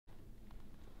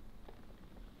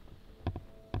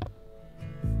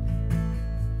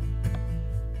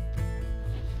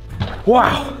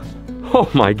Wow. Oh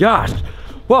my gosh.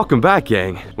 Welcome back,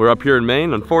 gang. We're up here in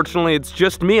Maine. Unfortunately, it's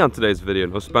just me on today's video.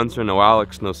 No Spencer, no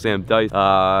Alex, no Sam Dice.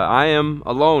 I am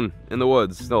alone in the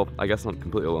woods. Still, I guess not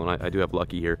completely alone. I do have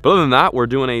Lucky here. But other than that, we're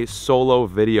doing a solo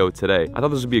video today. I thought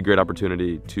this would be a great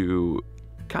opportunity to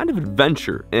kind of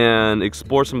adventure and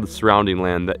explore some of the surrounding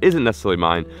land that isn't necessarily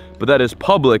mine, but that is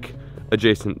public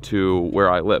adjacent to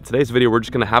where I live. Today's video, we're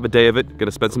just gonna have a day of it,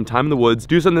 gonna spend some time in the woods,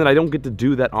 do something that I don't get to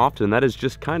do that often, that is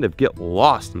just kind of get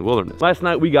lost in the wilderness. Last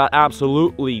night, we got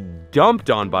absolutely dumped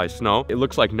on by snow. It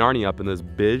looks like Narnia up in this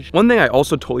bitch. One thing I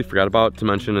also totally forgot about to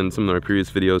mention in some of my previous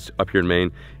videos up here in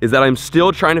Maine is that I'm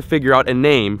still trying to figure out a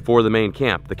name for the main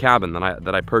camp, the cabin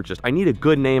that I purchased. I need a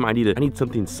good name. I need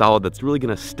something solid that's really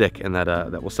gonna stick and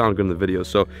that will sound good in the video.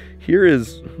 So here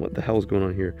is, what the hell is going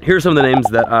on here? Here's some of the names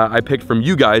that I picked from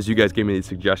you guys. You guys gave me these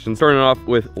suggestions. Starting off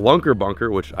with Lunker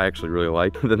Bunker, which I actually really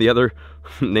like. Then the other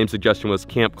name suggestion was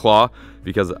Camp Claw,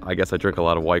 because I guess I drink a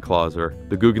lot of White Claws, or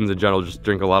the Googans in general just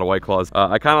drink a lot of White Claws.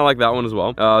 I kind of like that one as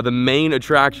well. The Main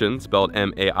Attraction, spelled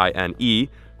M-A-I-N-E,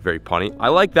 very punny. I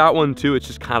like that one too. It's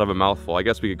just kind of a mouthful. I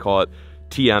guess we could call it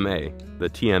TMA, the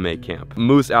TMA camp.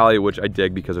 Moose Alley, which I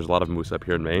dig because there's a lot of moose up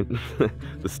here in Maine.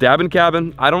 The Stabbin'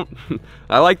 Cabin, I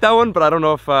like that one, but I don't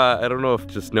know if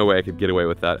just no way I could get away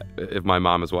with that if my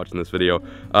mom is watching this video.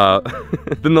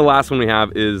 Then the last one we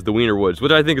have is the Wiener Woods,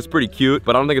 which I think is pretty cute,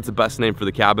 but I don't think it's the best name for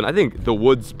the cabin. I think the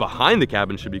woods behind the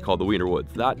cabin should be called the Wiener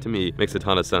Woods. That to me makes a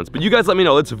ton of sense. But you guys let me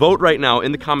know. Let's vote right now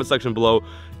in the comment section below.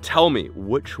 Tell me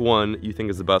which one you think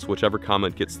is the best. Whichever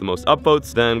comment gets the most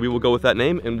upvotes, then we will go with that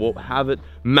name and we'll have it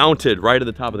mounted right at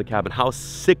the top of the cabin. How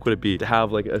sick would it be to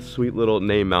have like a sweet little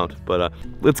name mount? But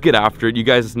let's get after it. You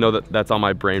guys know that that's on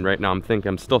my brain right now.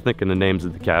 I'm still thinking the names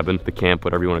of the cabin, the camp,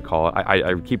 whatever you want to call it.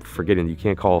 I keep forgetting that you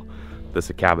can't call this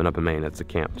a cabin up in Maine, it's a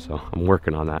camp, so I'm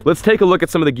working on that. Let's take a look at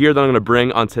some of the gear that I'm gonna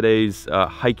bring on today's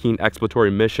hiking exploratory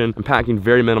mission. I'm packing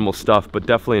very minimal stuff, but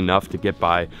definitely enough to get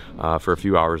by for a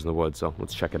few hours in the woods, so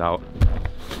let's check it out.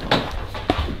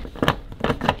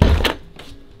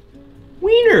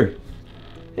 Wiener!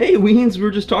 Hey, Weens, we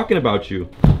were just talking about you.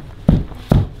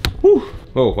 Whew.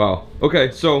 Oh, wow.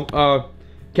 Okay, so,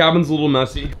 cabin's a little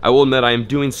messy. I will admit I am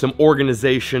doing some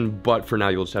organization, but for now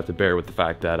you'll just have to bear with the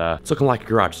fact that it's looking like a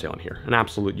garage sale in here. An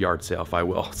absolute yard sale, if I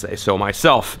will say so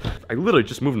myself. I literally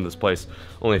just moved into this place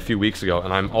only a few weeks ago,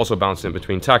 and I'm also bouncing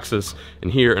between Texas and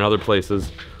here and other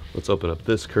places. Let's open up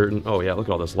this curtain. Oh yeah, look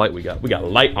at all this light we got. We got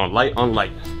light on light on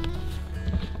light.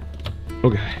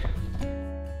 Okay.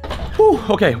 Whew,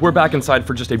 okay, we're back inside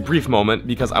for just a brief moment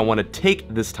because I want to take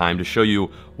this time to show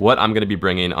you what I'm going to be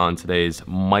bringing on today's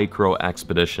micro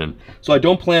expedition. So I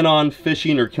don't plan on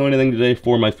fishing or killing anything today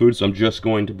for my food, so I'm just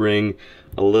going to bring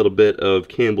a little bit of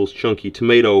Campbell's Chunky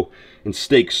Tomato and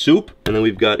Steak Soup, and then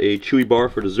we've got a chewy bar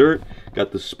for dessert.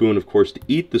 Got the spoon, of course, to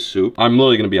eat the soup. I'm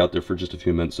literally gonna be out there for just a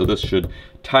few minutes, so this should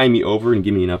tie me over and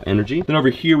give me enough energy. Then over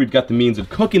here, we've got the means of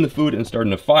cooking the food and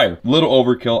starting a fire. Little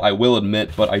overkill, I will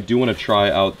admit, but I do wanna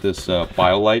try out this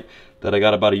BioLite that I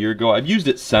got about a year ago. I've used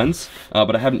it since,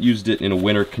 but I haven't used it in a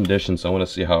winter condition, so I wanna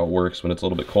see how it works when it's a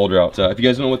little bit colder out. If you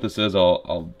guys don't know what this is,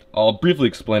 I'll briefly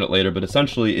explain it later, but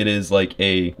essentially it is like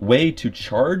a way to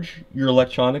charge your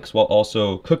electronics while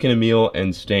also cooking a meal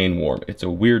and staying warm. It's a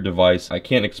weird device. I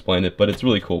can't explain it, but it's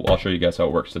really cool. I'll show you guys how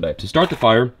it works today. To start the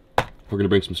fire, we're gonna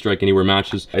bring some Strike Anywhere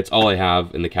matches. It's all I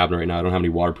have in the cabin right now. I don't have any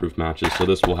waterproof matches, so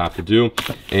this will have to do.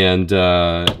 And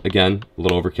again, a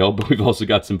little overkill, but we've also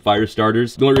got some fire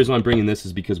starters. The only reason I'm bringing this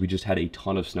is because we just had a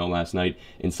ton of snow last night,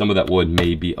 and some of that wood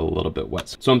may be a little bit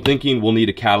wet. So I'm thinking we'll need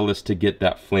a catalyst to get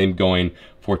that flame going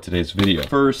for today's video.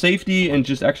 For safety and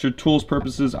just extra tools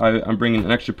purposes, I'm bringing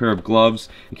an extra pair of gloves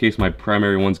in case my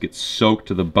primary ones get soaked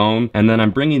to the bone. And then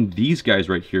I'm bringing these guys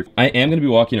right here. I am gonna be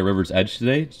walking at River's Edge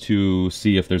today to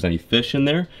see if there's any fish in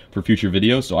there for future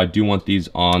videos. So I do want these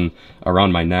on and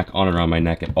around my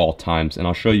neck at all times. And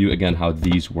I'll show you again how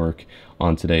these work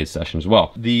on today's session as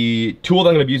well. The tool that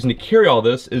I'm gonna be using to carry all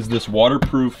this is this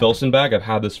waterproof Filson bag. I've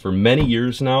had this for many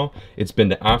years now. It's been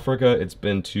to Africa, it's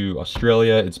been to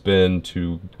Australia, it's been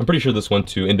to, I'm pretty sure this went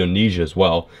to Indonesia as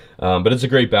well. But it's a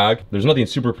great bag. There's nothing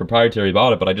super proprietary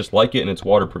about it, but I just like it and it's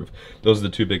waterproof. Those are the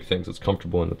two big things. It's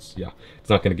comfortable and it's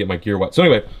not gonna get my gear wet. So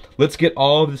anyway, let's get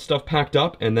all of this stuff packed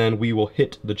up and then we will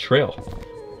hit the trail.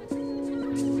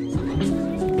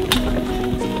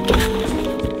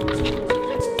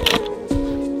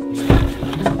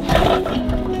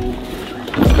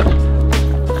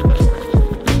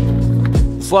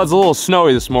 Sled's a little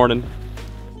snowy this morning.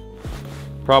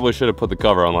 Probably should have put the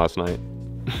cover on last night.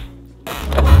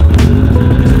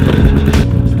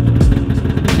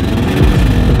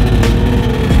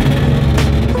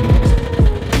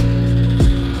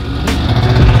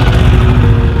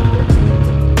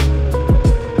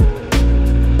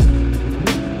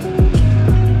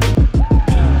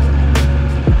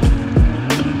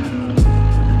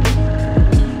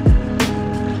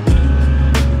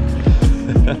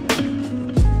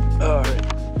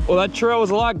 that trail was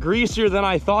a lot greasier than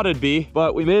I thought it'd be,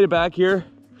 but we made it back here.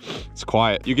 It's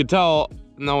quiet. You could tell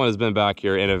no one has been back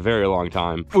here in a very long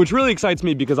time, which really excites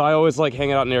me because I always like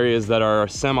hanging out in areas that are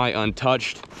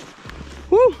semi-untouched.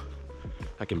 Woo!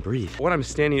 I can breathe. What I'm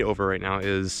standing over right now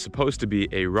is supposed to be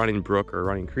a running brook or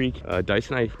running creek. Dice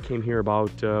and I came here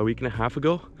about a week and a half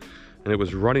ago, and it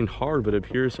was running hard, but it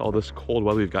appears all this cold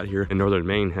weather we've got here in northern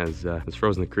Maine has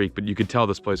frozen the creek. But you could tell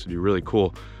this place would be really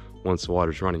cool once the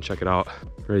water's running. Check it out.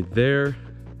 Right there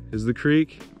is the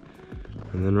creek,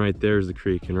 and then right there is the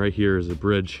creek, and right here is a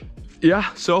bridge.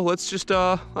 Yeah, so let's just,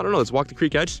 I don't know, let's walk the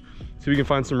creek edge, see if we can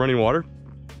find some running water,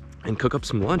 and cook up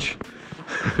some lunch.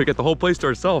 We got the whole place to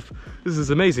ourselves. This is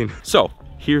amazing. So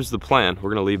here's the plan.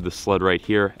 We're gonna leave the sled right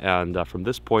here, and from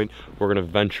this point, we're gonna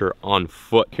venture on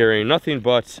foot, carrying nothing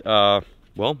but,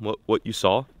 well, what you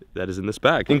saw that is in this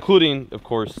bag, including, of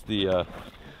course, the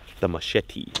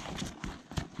machete.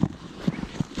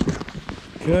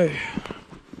 Okay,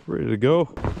 ready to go.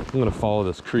 I'm gonna follow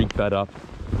this creek bed up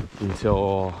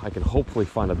until I can hopefully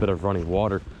find a bit of running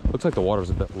water. Looks like the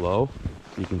water's a bit low.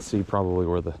 You can see probably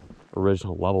where the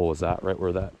original level was at, right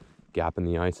where that gap in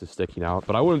the ice is sticking out.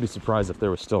 But I wouldn't be surprised if there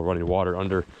was still running water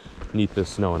underneath this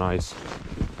snow and ice.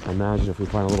 I imagine if we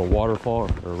find a little waterfall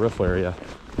or a riffle area,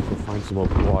 we'll find some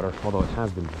open water. Although it has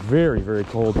been very, very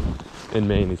cold in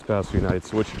Maine these past few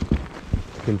nights, which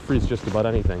can freeze just about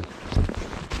anything.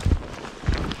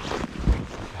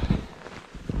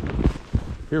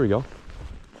 Here we go.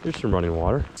 Here's some running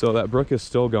water. So that brook is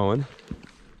still going.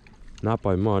 Not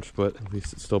by much, but at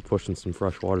least it's still pushing some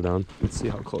fresh water down. Let's see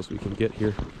how close we can get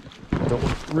here. Don't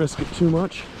want to risk it too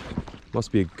much.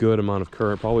 Must be a good amount of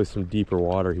current, probably some deeper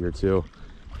water here too,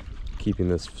 keeping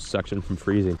this section from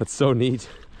freezing. That's so neat.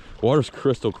 Water's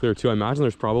crystal clear too. I imagine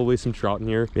there's probably some trout in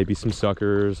here, maybe some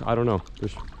suckers. I don't know.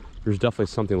 There's definitely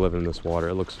something living in this water.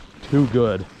 It looks too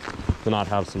good to not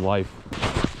have some life.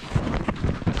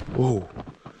 Whoa,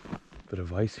 bit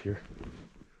of ice here.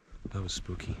 That was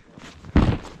spooky.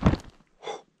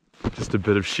 Just a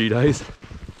bit of sheet ice.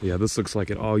 Yeah, this looks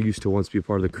like it all used to once be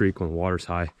part of the creek when the water's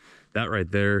high. That right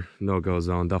there, no-go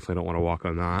zone. Definitely don't want to walk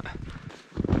on that.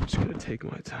 I'm just gonna take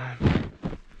my time.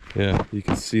 Yeah, you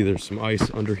can see there's some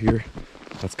ice under here.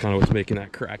 That's kind of what's making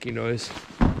that cracking noise.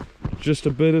 Just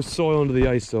a bit of soil under the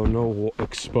ice though, no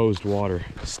exposed water.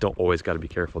 Still always got to be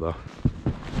careful though.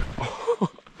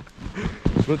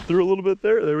 Went through a little bit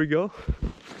there. There we go.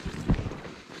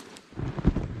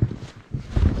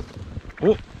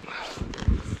 Oh.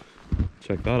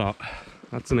 Check that out.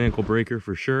 That's an ankle breaker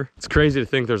for sure. It's crazy to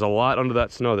think there's a lot under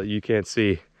that snow that you can't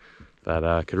see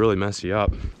that could really mess you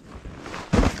up.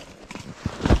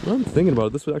 Now I'm thinking about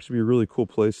it, this would actually be a really cool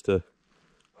place to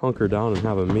hunker down and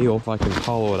have a meal if I can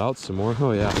hollow it out some more.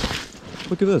 Oh yeah,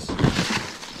 look at this.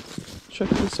 Check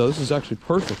this out, this is actually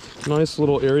perfect. Nice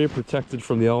little area protected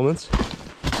from the elements.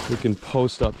 We can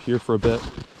post up here for a bit,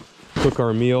 cook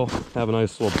our meal, have a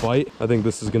nice little bite. I think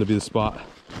this is gonna be the spot.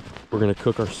 We're gonna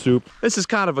cook our soup. This is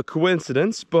kind of a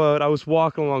coincidence, but I was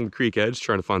walking along the creek edge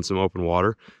trying to find some open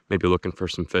water, maybe looking for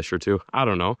some fish or two, I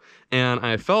don't know. And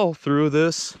I fell through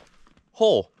this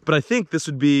hole. But I think this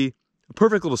would be a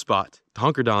perfect little spot to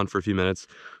hunker down for a few minutes,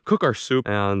 cook our soup,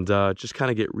 and just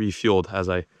kind of get refueled as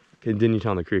I continue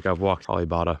down the creek. I've walked probably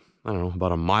about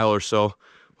a mile or so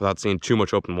without seeing too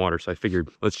much open water. So I figured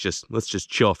let's just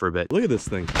chill for a bit. Look at this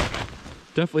thing.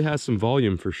 Definitely has some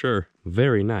volume for sure.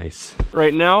 Very nice.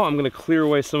 Right now, I'm gonna clear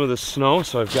away some of the snow,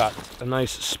 so I've got a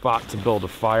nice spot to build a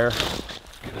fire.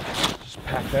 Gonna just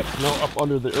pack that snow up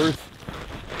under the earth.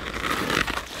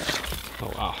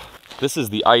 Oh wow. This is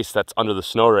the ice that's under the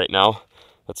snow right now.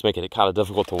 That's making it kind of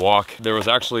difficult to walk. There was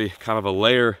actually kind of a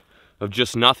layer of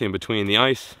just nothing between the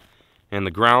ice and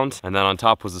the ground, and then on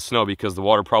top was the snow because the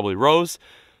water probably rose,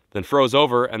 then froze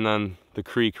over, and then the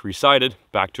creek receded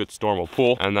back to its normal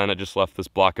pool, and then it just left this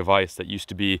block of ice that used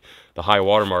to be the high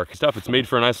water mark. Stuff, it's made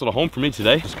for a nice little home for me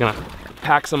today. Just gonna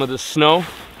pack some of this snow,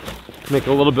 make it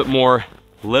a little bit more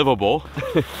livable,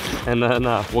 and then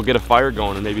we'll get a fire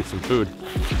going and maybe some food.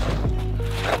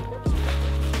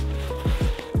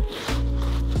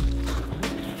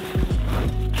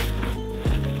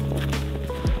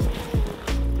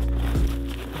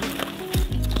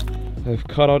 I've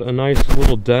cut out a nice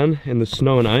little den in the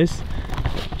snow and ice.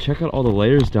 Check out all the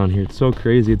layers down here. It's so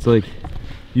crazy. It's like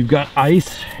you've got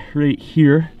ice right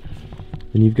here,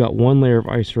 and you've got one layer of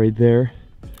ice right there,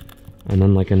 and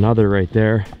then like another right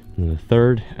there, and the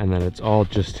third, and then it's all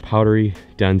just powdery,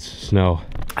 dense snow.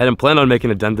 I didn't plan on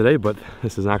making a den today, but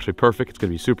this is actually perfect. It's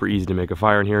gonna be super easy to make a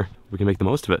fire in here. We can make the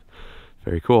most of it.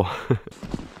 Very cool.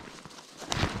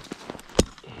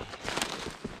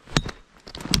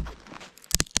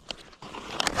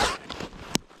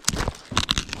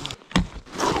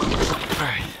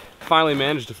 finally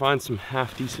managed to find some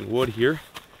half decent wood here.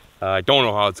 I don't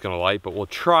know how it's gonna light, but we'll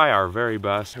try our very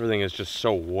best. Everything is just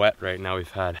so wet right now. We've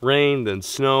had rain, then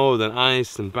snow, then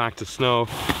ice, then back to snow.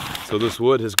 So this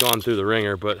wood has gone through the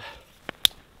ringer, but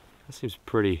that seems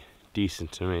pretty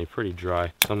decent to me, pretty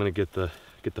dry. So I'm gonna get the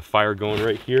fire going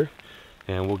right here,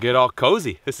 and we'll get all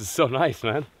cozy. This is so nice,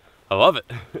 man. I love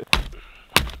it.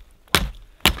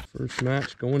 First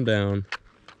match going down.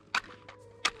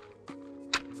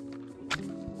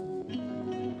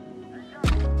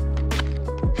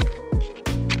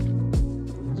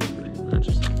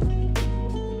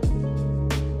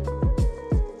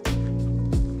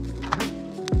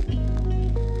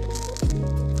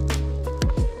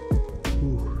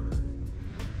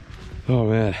 Oh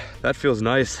man, that feels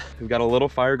nice. We've got a little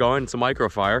fire going, it's a micro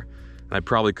fire. I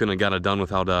probably couldn't have gotten it done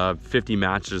without 50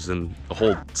 matches and a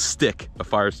whole stick of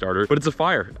fire starter, but it's a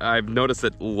fire. I've noticed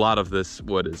that a lot of this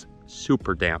wood is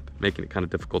super damp, making it kind of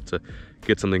difficult to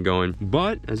get something going.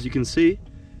 But as you can see,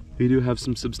 we do have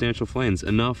some substantial flames,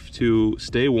 enough to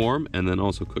stay warm and then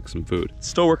also cook some food.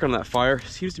 Still working on that fire,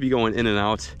 seems to be going in and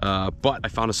out, but I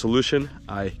found a solution.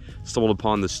 I stumbled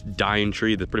upon this dying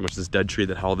tree, pretty much this dead tree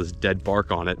that had all this dead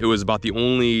bark on it. It was about the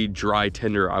only dry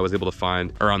tinder I was able to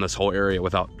find around this whole area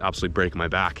without absolutely breaking my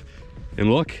back.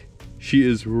 And look, she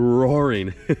is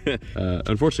roaring.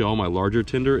 Unfortunately, all my larger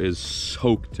tinder is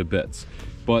soaked to bits,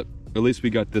 but at least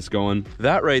we got this going.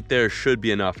 That right there should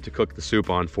be enough to cook the soup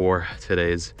on for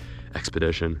today's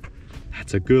expedition.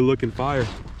 That's a good looking fire.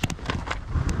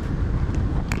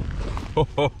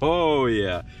 Oh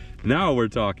yeah, now we're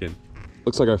talking.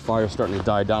 Looks like our fire's starting to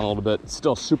die down a little bit. It's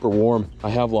still super warm. I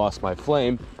have lost my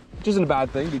flame, which isn't a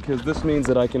bad thing because this means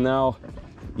that I can now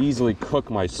easily cook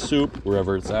my soup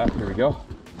wherever it's at. Here we go.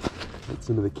 Get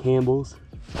some of the Campbell's.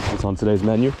 What's on today's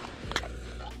menu?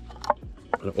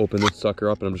 I'm gonna open this sucker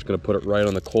up and I'm just gonna put it right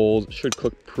on the coals. It should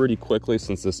cook pretty quickly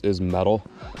since this is metal.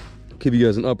 Give you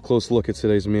guys an up close look at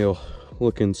today's meal.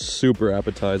 Looking super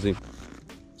appetizing.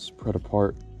 Spread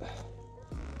apart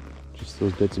just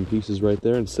those bits and pieces right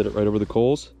there and set it right over the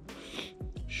coals.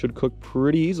 Should cook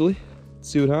pretty easily. Let's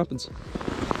see what happens.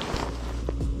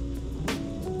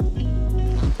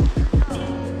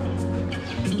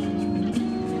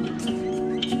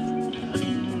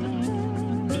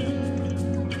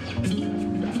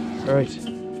 All right.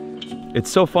 It's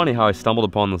so funny how I stumbled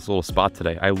upon this little spot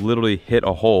today. I literally hit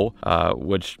a hole,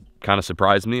 which kind of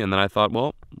surprised me. And then I thought,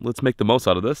 well, let's make the most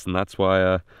out of this. And that's why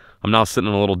I'm now sitting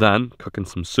in a little den, cooking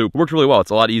some soup. It worked really well.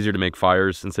 It's a lot easier to make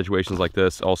fires in situations like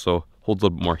this. Also holds a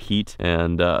little bit more heat.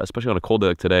 And especially on a cold day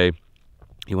like today,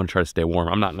 you want to try to stay warm.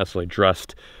 I'm not necessarily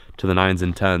dressed to the 9s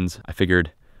and 10s. I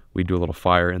figured we'd do a little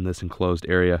fire in this enclosed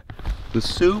area. The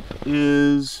soup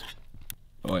is,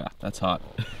 oh yeah, that's hot.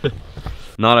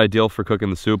 Not ideal for cooking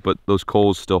the soup, but those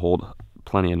coals still hold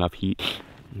plenty enough heat.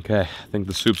 Okay, I think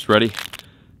the soup's ready.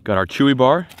 Got our chewy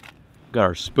bar, got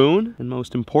our spoon, and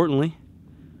most importantly,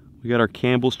 we got our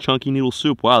Campbell's chunky noodle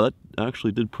soup. Wow, that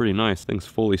actually did pretty nice. Thing's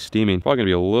fully steaming. Probably gonna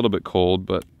be a little bit cold,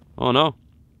 but oh no,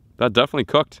 that definitely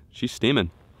cooked. She's steaming.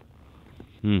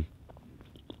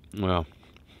 Wow.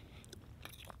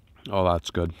 Oh,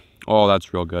 that's good. Oh,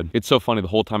 that's real good. It's so funny, the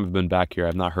whole time I've been back here,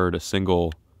 I've not heard a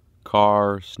single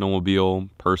car, snowmobile,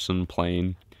 person,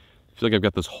 plane. I feel like I've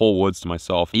got this whole woods to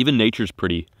myself. Even nature's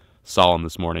pretty solemn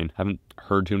this morning. Haven't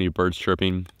heard too many birds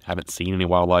chirping. Haven't seen any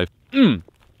wildlife. That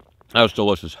was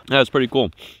delicious. Yeah, it's pretty cool.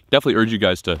 Definitely urge you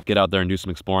guys to get out there and do some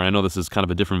exploring. I know this is kind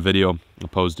of a different video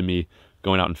opposed to me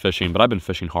going out and fishing, but I've been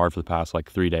fishing hard for the past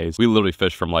like 3 days. We literally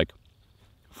fished from like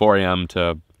 4 a.m.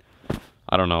 to,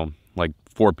 I don't know, like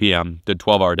 4 p.m. Did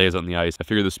 12-hour days out in the ice. I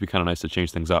figured this would be kind of nice to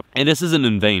change things up. And this isn't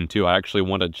in vain too. I actually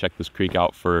want to check this creek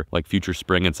out for like future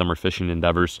spring and summer fishing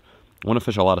endeavors. I want to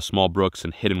fish a lot of small brooks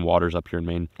and hidden waters up here in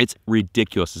Maine. It's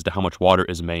ridiculous as to how much water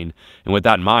is in Maine. And with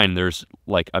that in mind, there's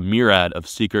like a myriad of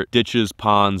secret ditches,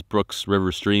 ponds, brooks,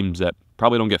 rivers, streams that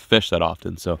probably don't get fished that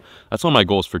often. So that's one of my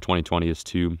goals for 2020 is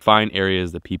to find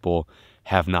areas that people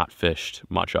have not fished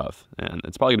much of. And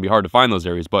it's probably gonna be hard to find those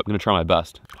areas, but I'm gonna try my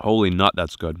best. Holy nut,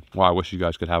 that's good. Wow, I wish you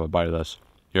guys could have a bite of this.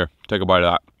 Here, take a bite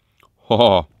of that.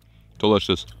 Oh,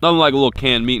 delicious. Nothing like a little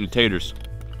canned meat and taters.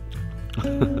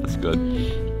 That's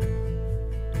good.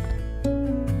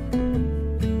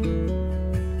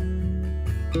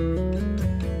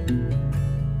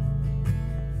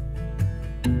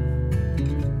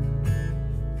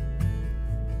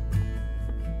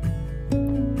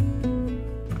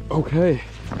 Okay,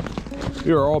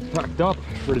 we are all packed up,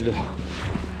 ready to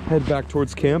head back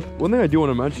towards camp. One thing I do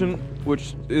want to mention,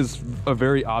 which is a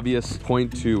very obvious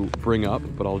point to bring up,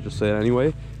 but I'll just say it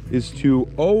anyway, is to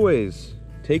always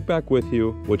take back with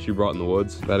you what you brought in the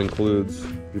woods. That includes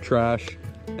your trash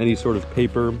any sort of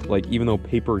paper. Like, even though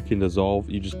paper can dissolve,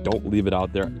 you just don't leave it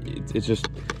out there. It's just,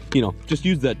 you know, just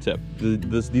use that tip.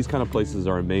 These kind of places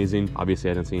are amazing. Obviously,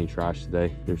 I didn't see any trash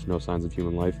today. There's no signs of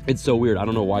human life. It's so weird. I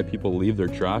don't know why people leave their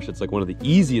trash. It's like one of the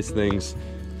easiest things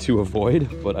to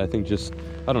avoid, but I think just,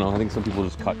 I don't know, I think some people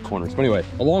just cut corners. But anyway,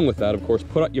 along with that, of course,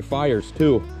 put out your fires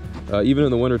too. Even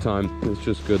in the wintertime, it's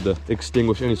just good to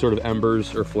extinguish any sort of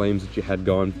embers or flames that you had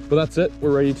going. But that's it.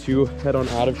 We're ready to head on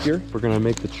out of here. We're gonna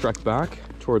make the trek back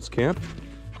towards camp,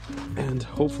 and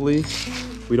hopefully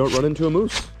we don't run into a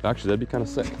moose. Actually, that'd be kind of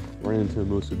sick. Running into a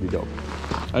moose would be dope.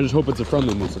 I just hope it's a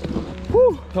friendly moose.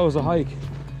 Whew, that was a hike.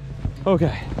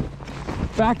 Okay,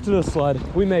 back to the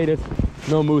sled. We made it.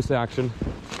 No moose action,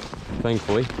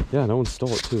 thankfully. Yeah, no one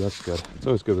stole it too. That's good. It's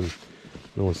always good when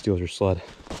no one steals your sled.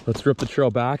 Let's rip the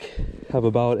trail back. Have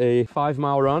about a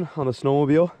 5-mile run on the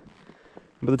snowmobile.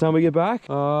 By the time we get back,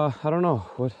 I don't know,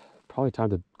 probably time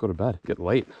to go to bed. Get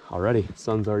late already.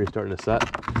 Sun's already starting to set.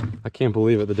 I can't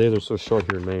believe it. The days are so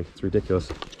short here in Maine. It's ridiculous.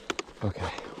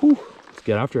 Okay, whew, let's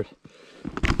get after it.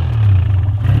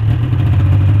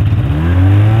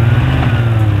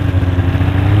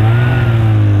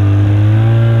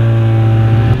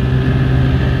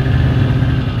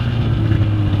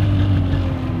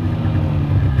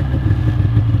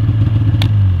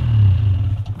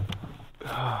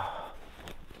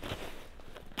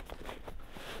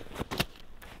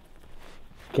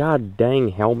 God dang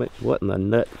helmet, what in the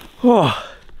nut?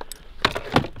 Oh,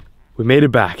 we made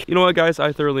it back. You know what, guys?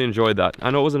 I thoroughly enjoyed that.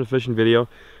 I know it wasn't a fishing video.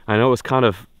 I know it was kind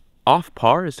of off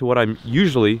par as to what I'm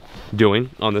usually doing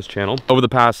on this channel. Over the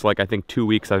past, like, I think 2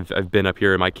 weeks, I've been up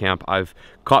here in my camp. I've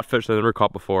caught fish that I've never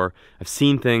caught before. I've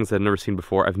seen things that I've never seen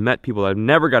before. I've met people that I've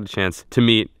never got a chance to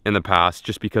meet in the past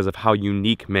just because of how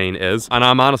unique Maine is. And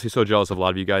I'm honestly so jealous of a lot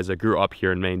of you guys that grew up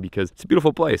here in Maine because it's a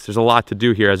beautiful place. There's a lot to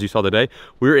do here. As you saw today,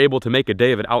 we were able to make a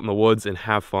day of it out in the woods and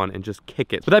have fun and just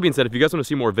kick it. With that being said, if you guys want to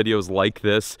see more videos like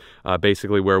this,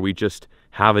 basically where we just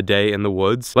have a day in the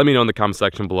woods, let me know in the comment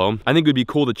section below. I think it would be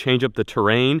cool to change up the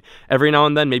terrain every now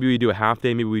and then. Maybe we do a half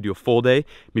day, maybe we do a full day,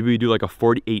 maybe we do like a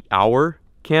 48-hour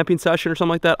camping session or something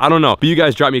like that. I don't know, but you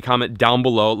guys drop me a comment down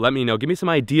below. Let me know, give me some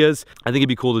ideas. I think it'd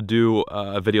be cool to do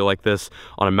a video like this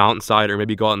on a mountainside, or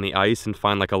maybe go out on the ice and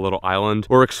find like a little island,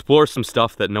 or explore some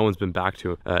stuff that no one's been back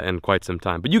to in quite some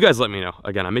time. But you guys let me know.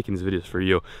 Again, I'm making these videos for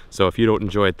you, so if you don't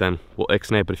enjoy it, then we'll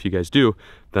ixnay, but if you guys do,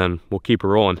 then we'll keep it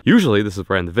rolling. Usually this is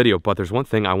where I end the video, but there's one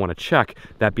thing I want to check,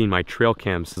 that being my trail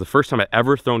cams. This is the first time I've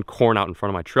ever thrown corn out in front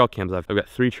of my trail cams. I've got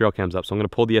 3 trail cams up, so I'm going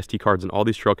to pull the SD cards and all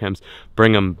these trail cams,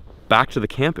 bring them back to the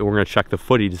camp, and we're going to check the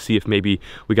footy to see if maybe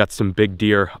we got some big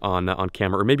deer on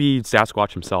camera, or maybe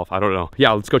Sasquatch himself. I don't know.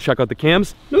 Yeah, let's go check out the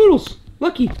cams. Noodles,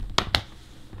 Lucky,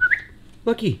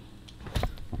 Lucky.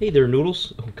 Hey there,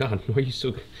 Noodles. Oh God, why are you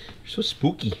you're so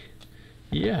spooky?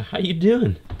 Yeah, how you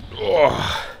doing?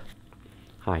 Oh.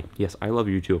 Hi, yes, I love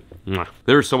you too. Mwah.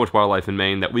 There's so much wildlife in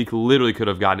Maine that we literally could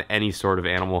have gotten any sort of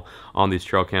animal on these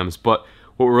trail cams, but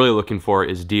what we're really looking for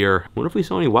is deer. I wonder if we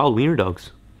saw any wild wiener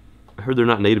dogs. I heard they're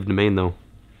not native to Maine though,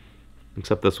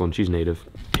 except this one, she's native.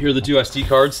 Here are the 2 SD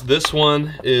cards. This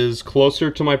one is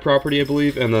closer to my property, I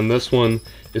believe, and then this one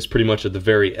is pretty much at the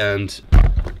very end.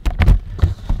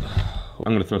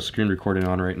 I'm gonna throw screen recording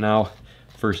on right now.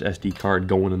 First SD card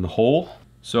going in the hole.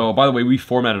 So, by the way, we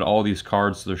formatted all these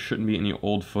cards, so there shouldn't be any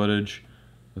old footage.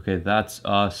 Okay, that's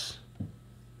us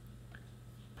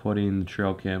putting the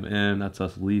trail cam in. That's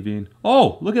us leaving.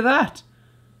 Oh, look at that!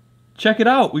 Check it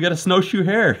out, we got a snowshoe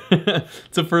hare.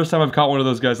 It's the first time I've caught one of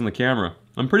those guys on the camera.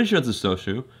 I'm pretty sure it's a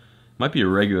snowshoe. Might be a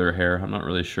regular hare, I'm not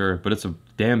really sure, but it's a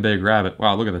damn big rabbit.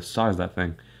 Wow, look at the size of that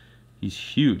thing. He's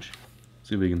huge. Let's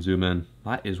see if we can zoom in.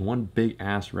 That is one big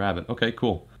ass rabbit. Okay,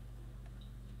 cool.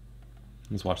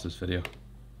 Let's watch this video.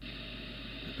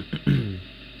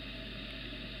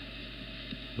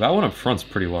 That one up front's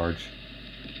pretty large.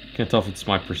 Can't tell if it's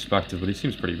my perspective, but he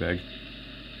seems pretty big.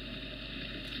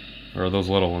 Or are those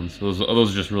little ones? Those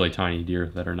are just really tiny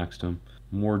deer that are next to him.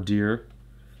 More deer.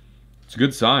 It's a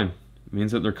good sign. It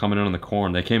means that they're coming in on the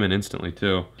corn. They came in instantly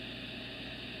too.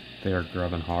 They are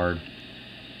grubbing hard.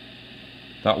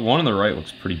 That one on the right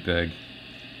looks pretty big.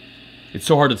 It's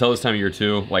so hard to tell this time of year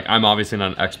too. Like, I'm obviously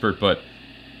not an expert, but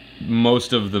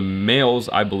most of the males,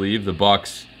 I believe, the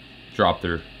bucks, drop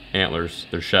their antlers,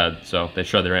 their shed, so they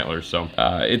shed their antlers. So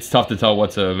it's tough to tell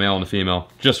what's a male and a female,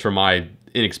 just from my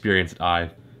inexperienced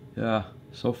eye. Yeah,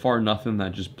 so far nothing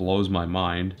that just blows my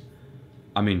mind.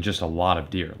 I mean, just a lot of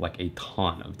deer, like a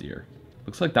ton of deer.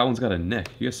 Looks like that one's got a nick.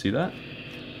 You guys see that?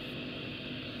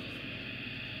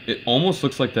 It almost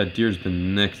looks like that deer's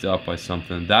been nicked up by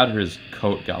something. That or his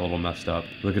coat got a little messed up.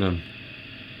 Look at him.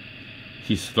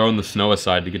 he's throwing the snow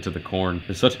aside to get to the corn.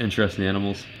 They're such interesting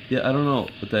animals. Yeah, I don't know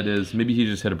what that is. Maybe he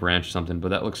just hit a branch or something, but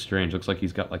that looks strange. Looks like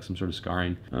he's got like some sort of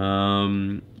scarring.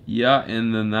 Yeah,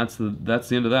 and then that's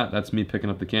the end of that. That's me picking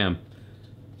up the cam.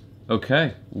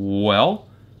 Okay, well,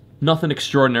 nothing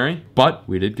extraordinary, but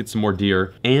we did get some more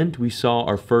deer, and we saw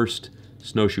our first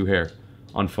snowshoe hare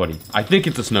on footing. I think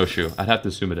it's a snowshoe. I'd have to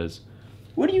assume it is.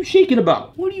 What are you shaking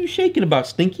about? What are you shaking about,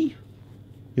 Stinky?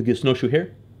 You'll get a snowshoe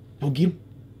hare? Go get him.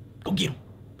 Go get him.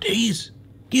 Please.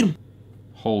 Get him.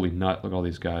 Holy nut, look at all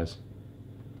these guys.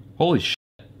 Holy shit.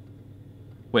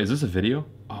 Wait, is this a video?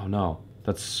 Oh no,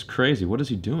 that's crazy. What is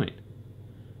he doing?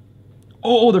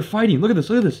 Oh, they're fighting. Look at this,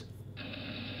 look at this.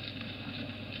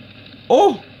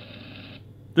 Oh,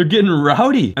 they're getting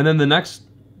rowdy. And then the next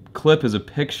clip is a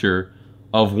picture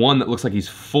of one that looks like he's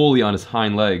fully on his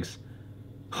hind legs.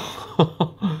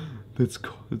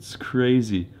 That's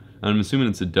crazy. And I'm assuming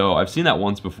it's a doe. I've seen that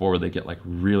once before where they get like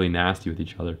really nasty with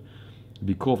each other. It'd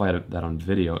be cool if I had that on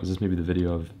video. Is this maybe the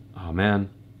video of, oh man.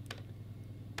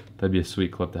 That'd be a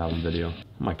sweet clip to have on video. Oh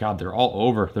my God, they're all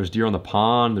over. There's deer on the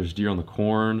pond, there's deer on the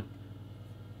corn.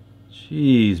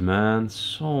 Jeez, man,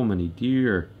 so many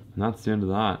deer. And that's the end of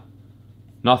that.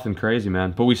 Nothing crazy,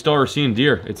 man. But we still are seeing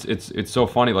deer. It's so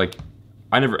funny, like,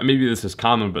 I never, maybe this is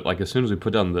common, but like as soon as we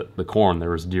put down the corn,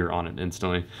 there was deer on it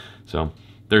instantly. So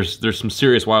there's some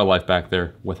serious wildlife back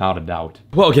there, without a doubt.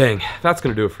 Well, gang, that's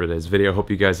gonna do it for today's video. Hope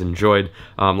you guys enjoyed.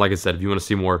 Like I said, if you wanna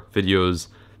see more videos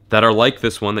that are like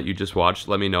this one that you just watched,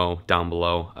 let me know down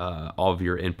below. All of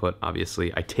your input,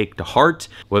 obviously, I take to heart,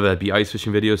 whether that be ice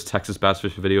fishing videos, Texas bass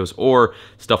fishing videos, or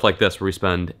stuff like this where we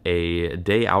spend a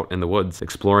day out in the woods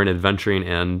exploring, adventuring,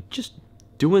 and just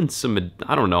doing some,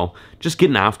 I don't know, just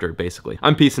getting after it, basically.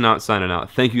 I'm peacing out, signing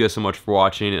out. Thank you guys so much for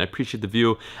watching, and I appreciate the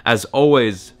view. As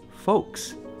always,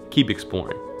 folks, keep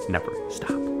exploring. Never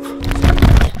stop.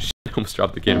 Oh, shit, I almost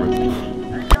dropped the camera.